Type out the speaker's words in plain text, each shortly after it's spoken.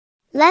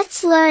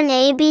Let's learn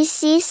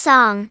ABC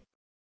song.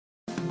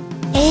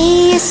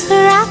 A is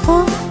for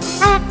apple,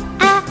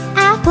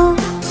 apple.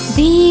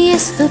 B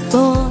is for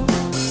ball,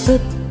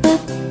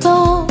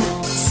 ball.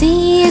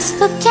 C is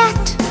for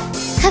cat,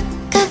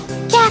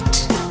 cat.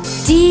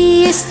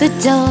 D is for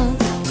dog,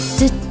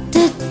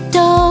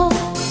 dog.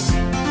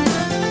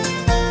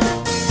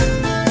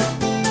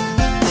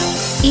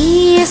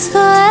 E is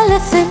for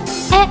elephant,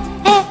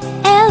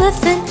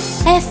 elephant.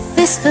 F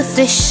is for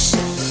fish,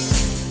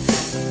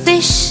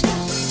 fish.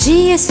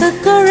 G is for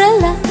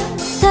gorilla,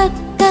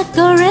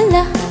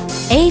 gorilla.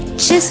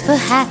 H is for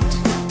hat,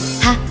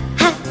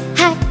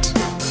 hat.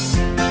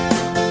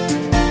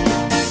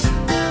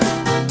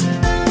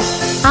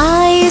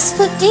 I is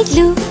for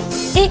igloo,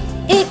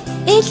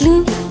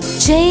 igloo.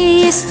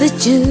 J is for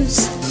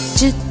juice,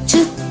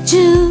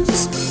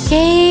 juice.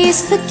 K is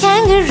for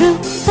kangaroo,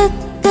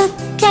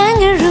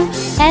 kangaroo.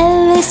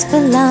 L is for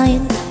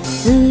lion,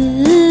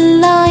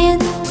 lion.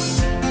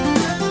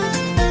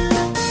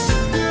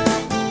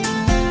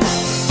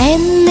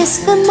 M is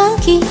for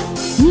monkey,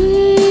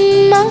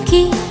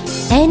 monkey.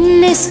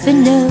 N is for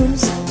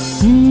nose,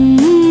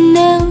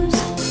 nose.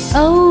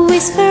 O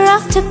is for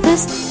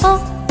octopus,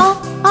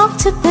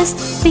 octopus.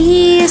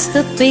 P is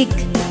for pig,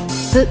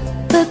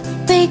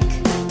 pig.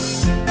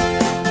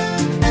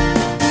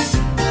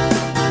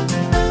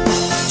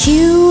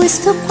 Q is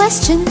for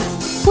question,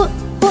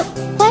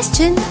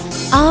 question.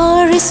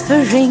 R is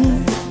for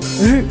ring,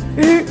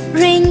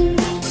 ring.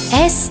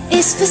 S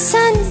is for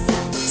sun,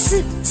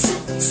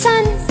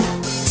 sun.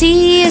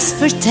 T is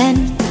for ten,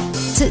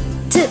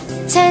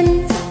 ten.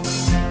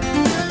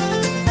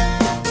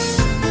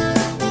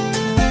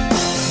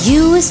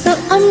 U is for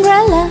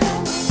umbrella,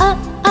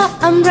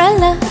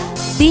 umbrella.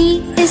 V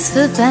is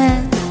for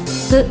van,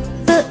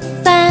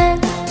 van.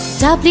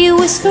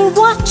 W is for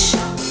watch,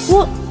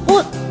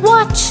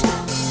 watch.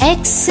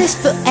 X is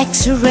for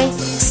X-ray,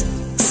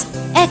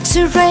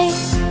 X-ray.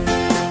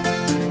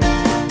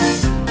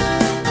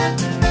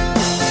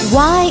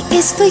 Y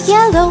is for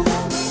yellow,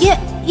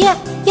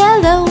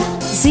 yellow.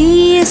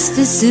 Z is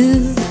for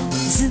zoo,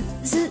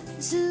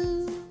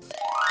 zoo.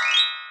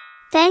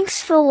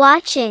 Thanks for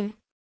watching.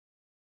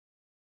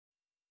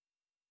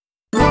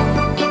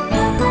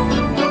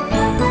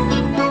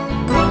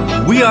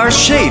 We are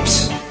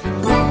shapes.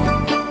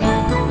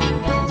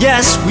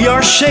 Yes, we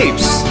are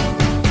shapes.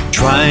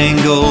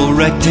 Triangle,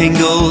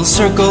 rectangle,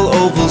 circle,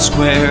 oval,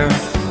 square.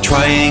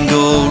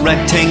 Triangle,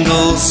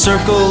 rectangle,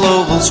 circle,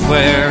 oval,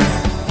 square.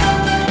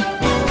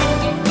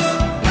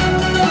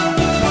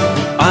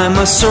 I'm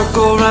a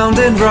circle round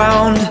and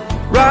round,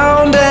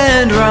 round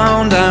and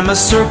round. I'm a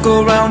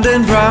circle round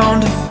and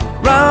round,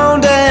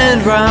 round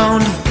and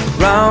round,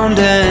 round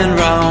and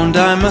round.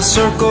 I'm a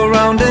circle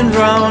round and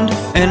round,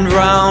 and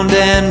round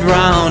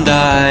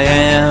I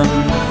am.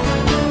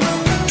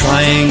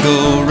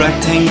 Triangle,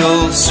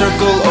 rectangle,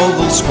 circle,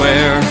 oval,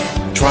 square.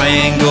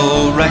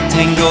 Triangle,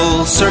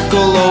 rectangle,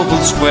 circle, oval,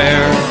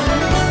 square.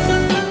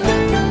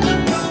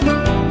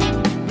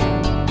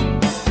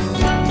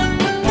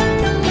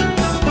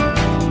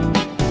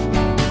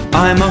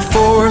 I'm a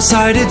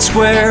four-sided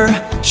square,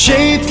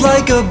 shaped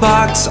like a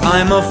box.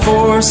 I'm a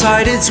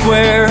four-sided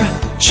square,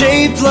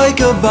 shaped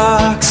like a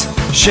box,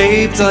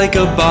 shaped like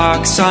a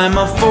box. I'm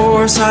a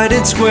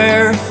four-sided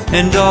square,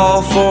 and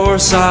all four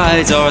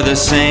sides are the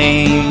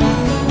same.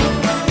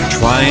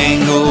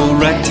 Triangle,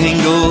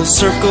 rectangle,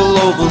 circle,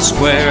 oval,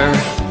 square.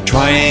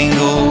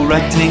 Triangle,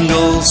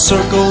 rectangle,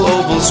 circle,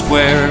 oval,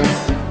 square.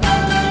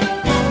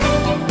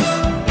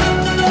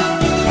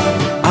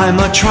 I'm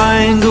a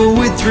triangle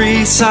with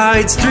three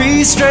sides,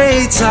 three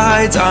straight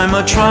sides. I'm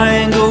a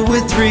triangle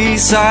with three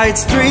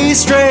sides, three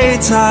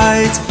straight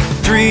sides,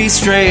 three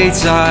straight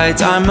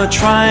sides. I'm a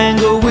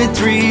triangle with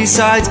three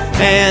sides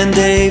and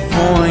a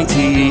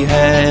pointy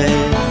head.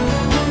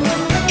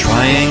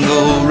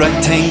 Triangle,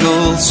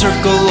 rectangle,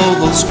 circle,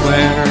 oval,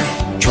 square.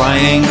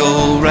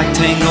 Triangle,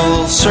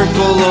 rectangle,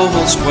 circle,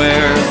 oval,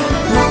 square.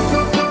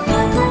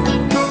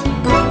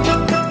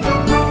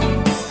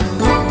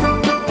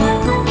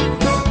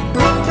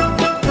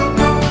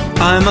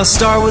 I'm a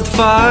star with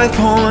 5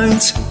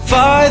 points,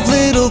 5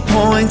 little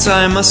points.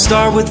 I'm a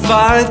star with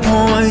 5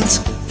 points,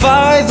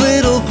 5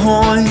 little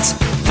points,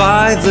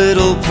 5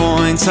 little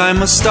points.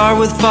 I'm a star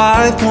with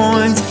 5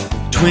 points,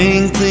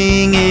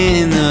 twinkling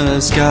in the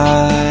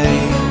sky.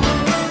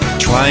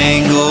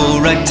 Triangle,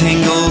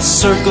 rectangle,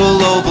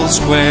 circle, oval,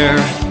 square.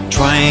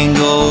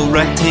 Triangle,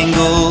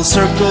 rectangle,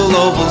 circle,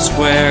 oval,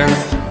 square.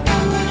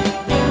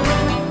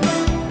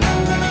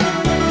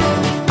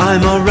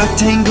 I'm a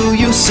rectangle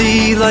you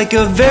see like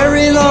a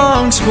very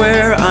long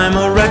square. I'm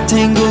a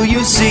rectangle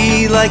you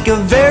see like a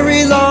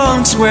very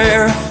long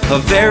square. A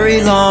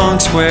very long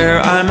square.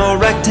 I'm a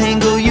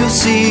rectangle you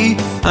see.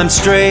 I'm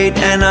straight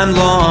and I'm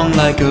long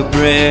like a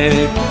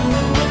brick.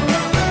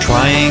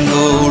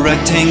 Triangle,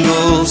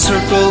 rectangle,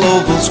 circle,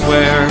 oval,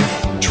 square.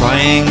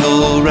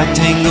 Triangle,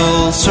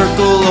 rectangle,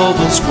 circle,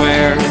 oval,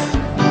 square.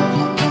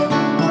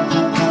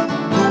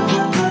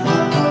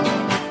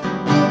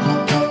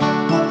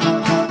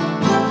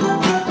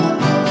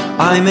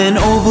 I'm an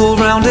oval,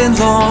 round and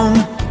long,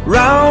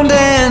 round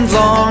and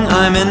long.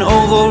 I'm an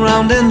oval,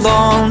 round and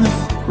long,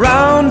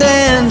 round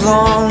and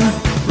long,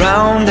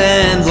 round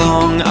and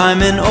long.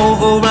 I'm an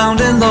oval, round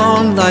and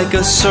long, like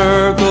a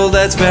circle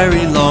that's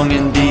very long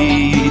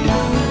indeed.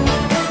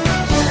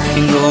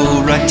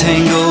 Triangle,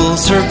 rectangle,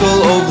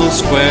 circle, oval,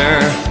 square.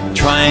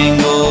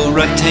 Triangle,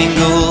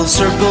 rectangle,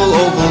 circle,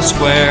 oval,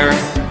 square.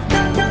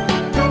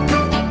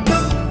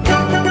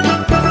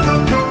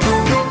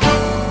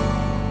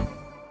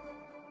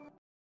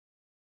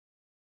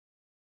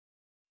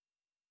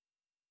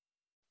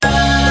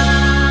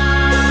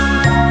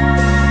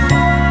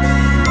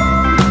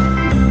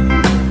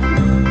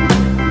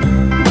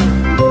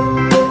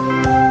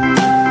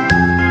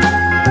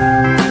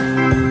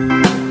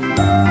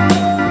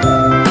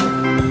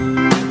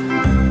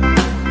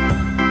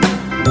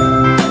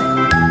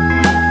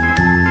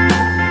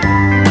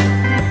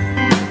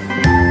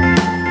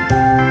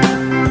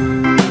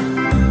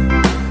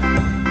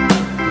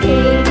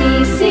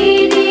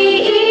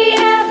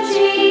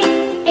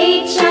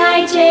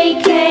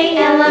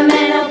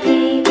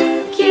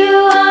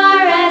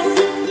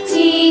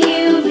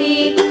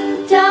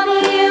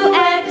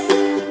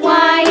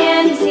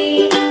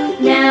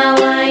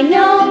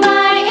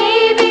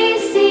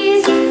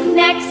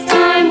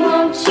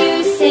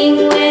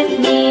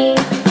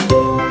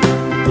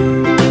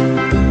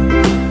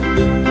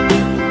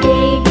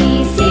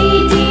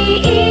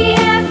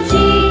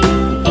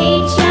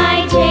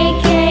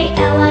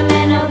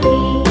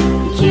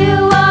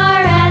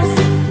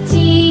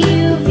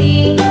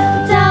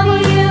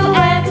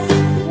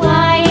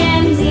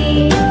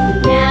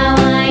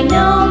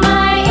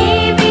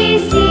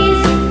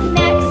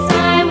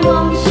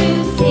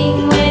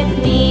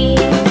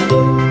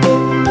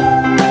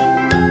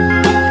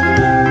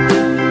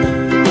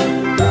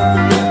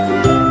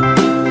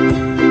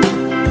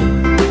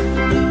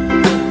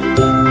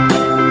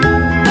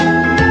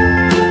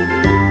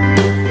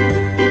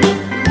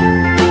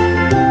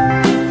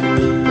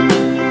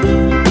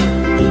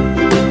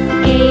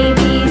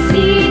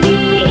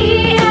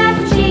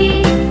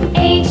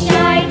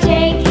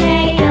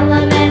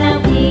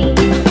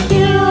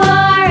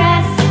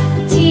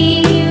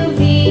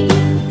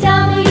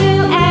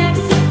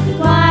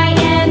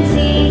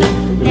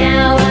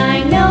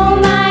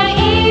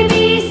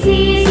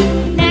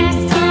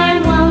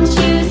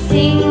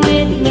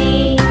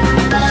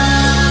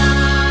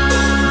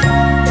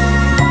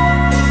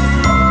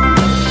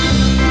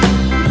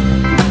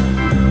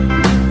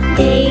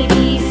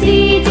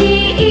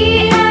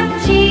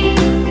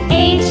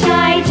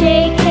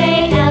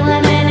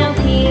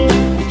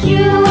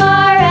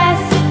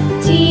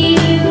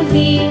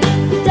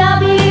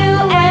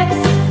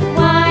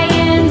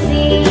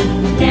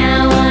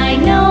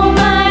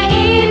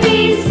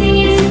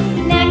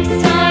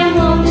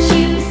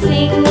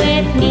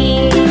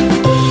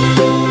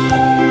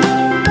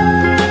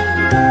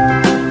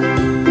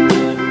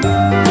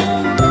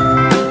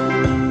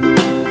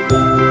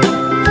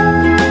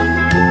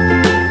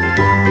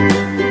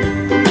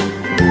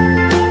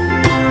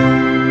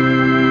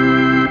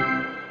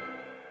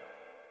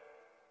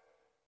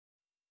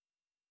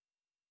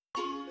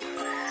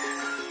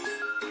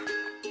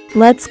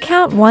 Let's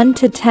count 1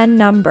 to 10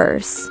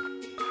 numbers.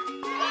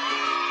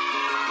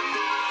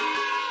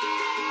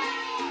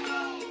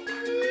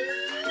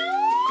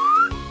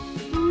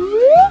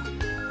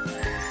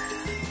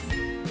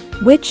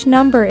 Which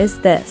number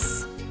is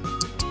this?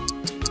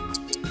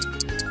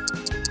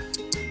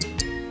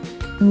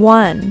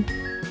 1.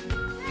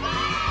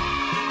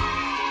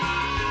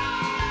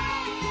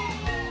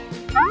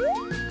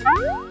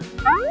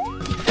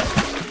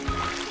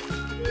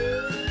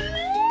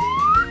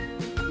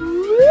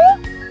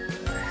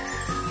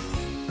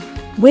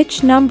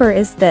 Which number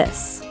is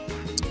this?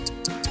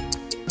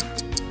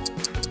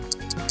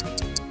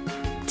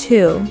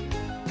 2.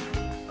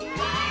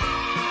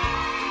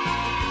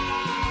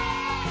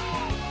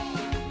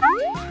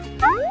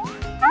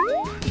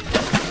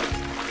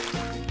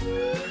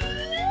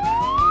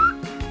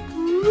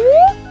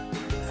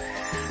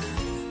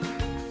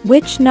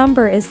 Which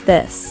number is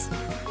this?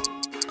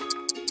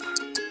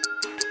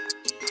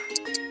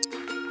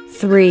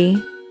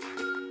 3.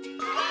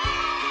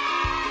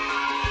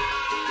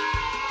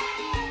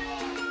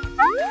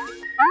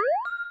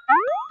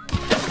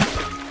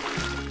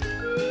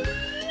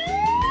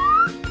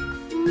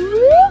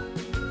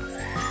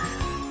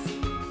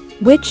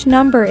 Which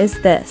number is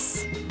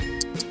this?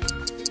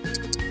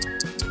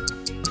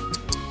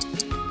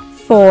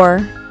 4.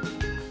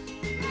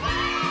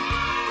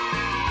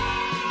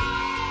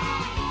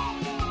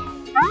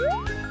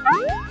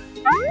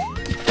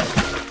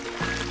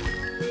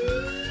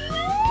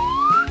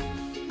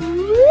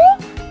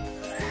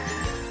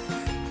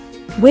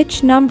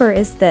 Which number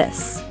is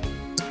this?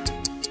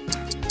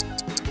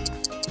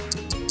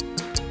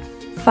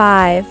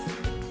 5.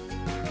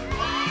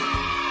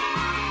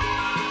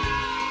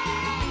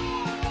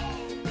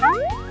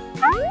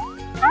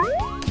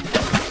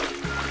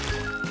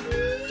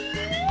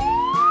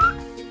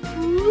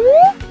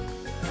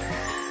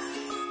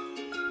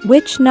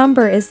 Which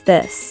number is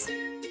this?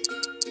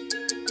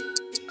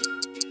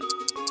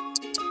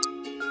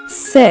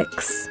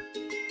 6.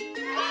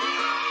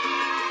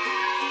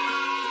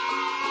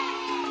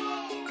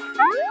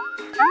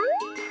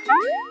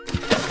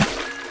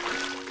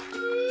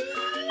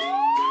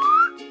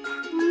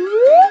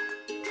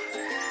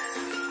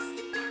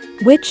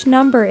 Which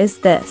number is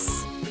this?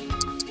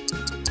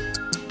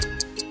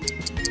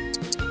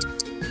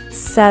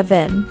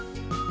 7.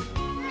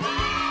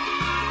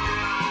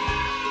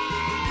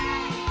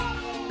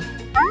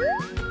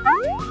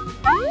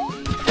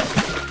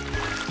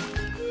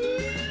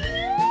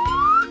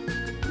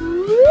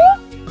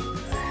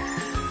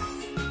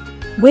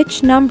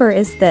 Which number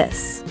is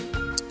this?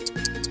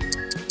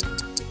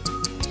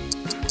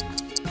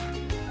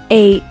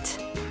 8.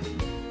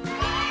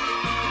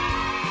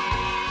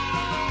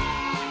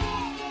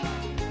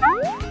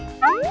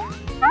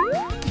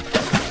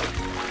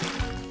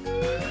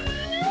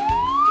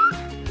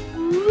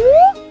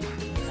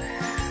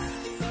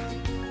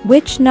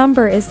 Which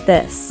number is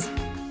this?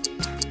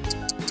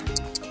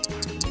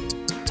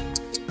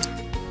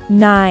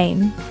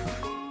 9.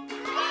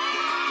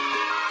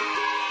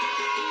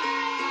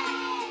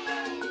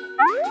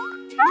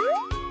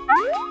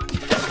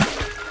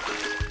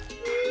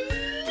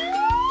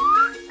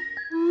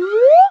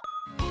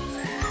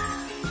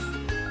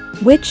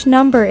 Which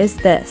number is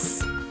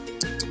this?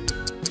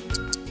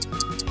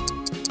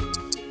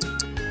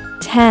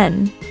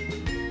 10.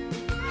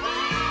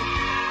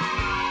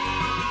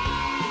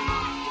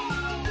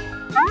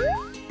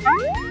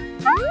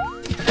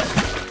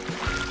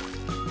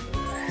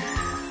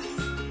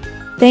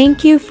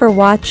 Thank you for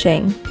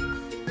watching.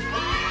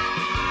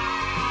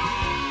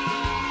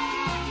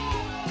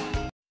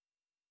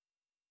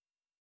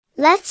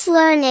 Let's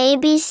learn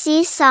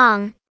ABC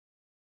song.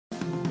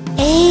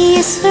 A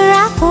is for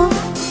apple,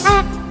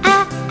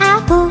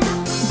 apple.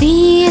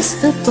 B is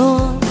for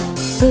ball,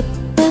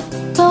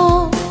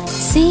 ball.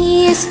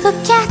 C is for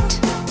cat,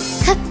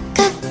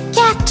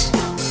 cat.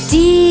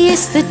 D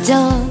is for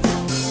dog,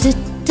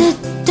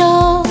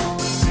 dog.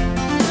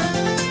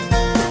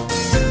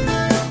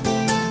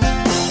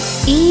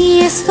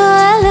 E is for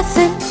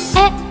elephant,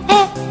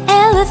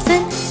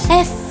 elephant.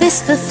 F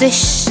is for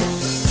fish,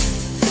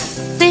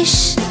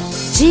 fish.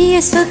 G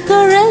is for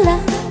gorilla,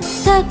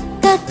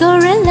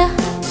 gorilla.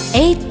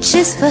 H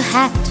is for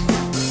hat,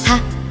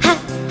 hat.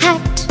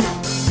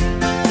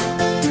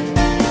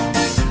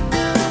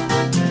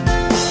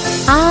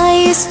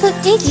 I is for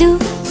igloo,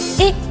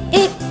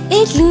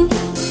 igloo.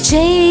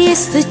 J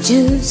is for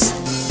juice,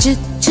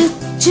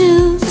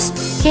 juice.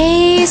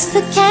 K is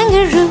for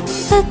kangaroo,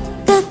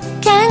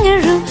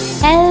 kangaroo.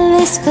 L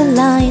is for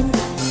lion,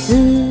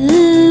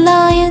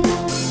 lion.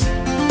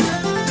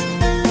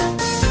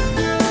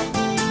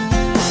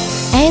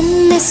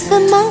 M is for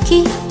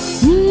monkey,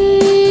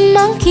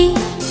 monkey.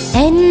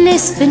 N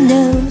is for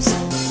nose,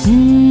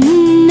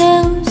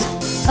 nose.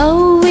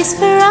 O is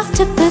for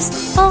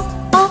octopus,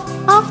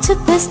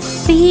 octopus.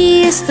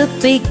 P is for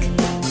pig,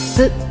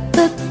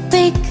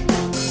 pig.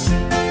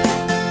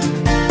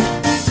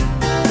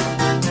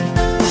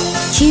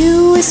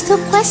 Q is for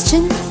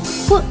question,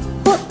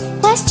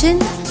 question.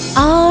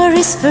 R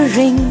is for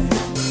ring,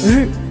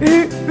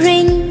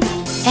 ring.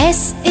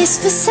 S is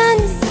for sun,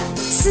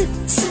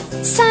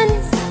 sun.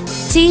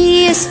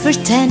 T is for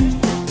 10,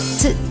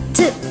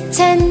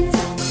 10.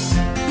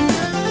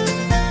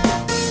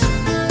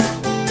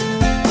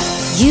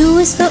 U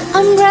is for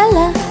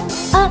umbrella,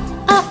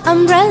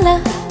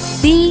 umbrella.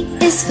 V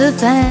is for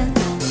van,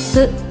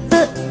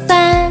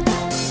 van.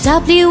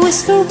 W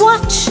is for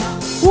watch,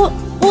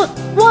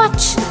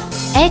 watch.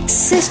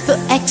 X is for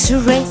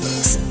X-ray,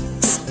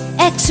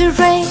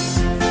 X-ray.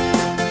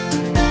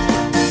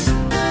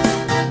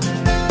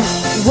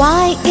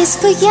 Y is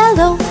for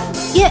yellow,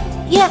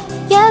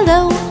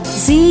 yellow.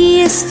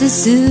 Z is for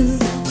zoo,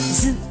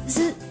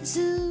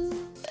 zoo.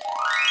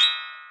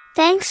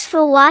 Thanks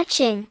for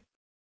watching.